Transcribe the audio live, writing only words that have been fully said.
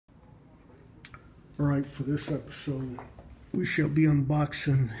Alright, for this episode, we shall be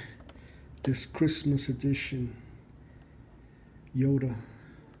unboxing this Christmas edition Yoda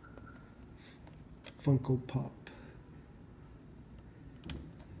Funko Pop.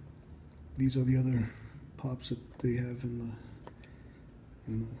 These are the other pops that they have in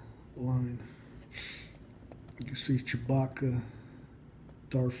the line. You can see Chewbacca,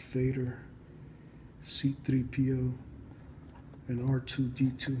 Darth Vader, C-3PO, and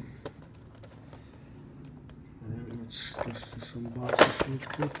R2-D2. Alright, let's just unbox this real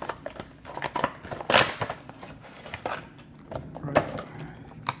quick. Alright,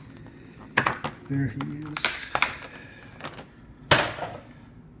 there he is.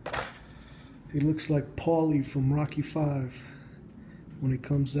 He looks like Paulie from Rocky 5 when he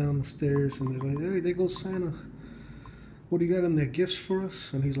comes down the stairs and they're like, hey, there goes Santa. What do you got in there, gifts for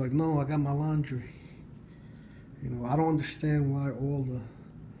us? And he's like, no, I got my laundry. You know, I don't understand why all the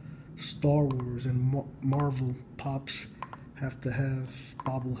Star Wars and Marvel pops have to have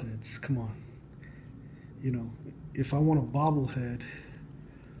bobbleheads. Come on. You know, if I want a bobblehead,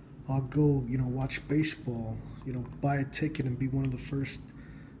 I'll go, watch baseball, buy a ticket and be one of the first,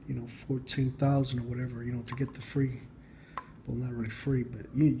 14,000 or whatever, to get the free, well, not really free,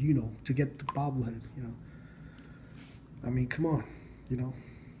 but, to get the bobblehead, I mean, come on,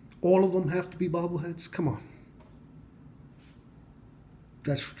 all of them have to be bobbleheads? Come on.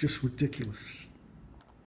 That's just ridiculous.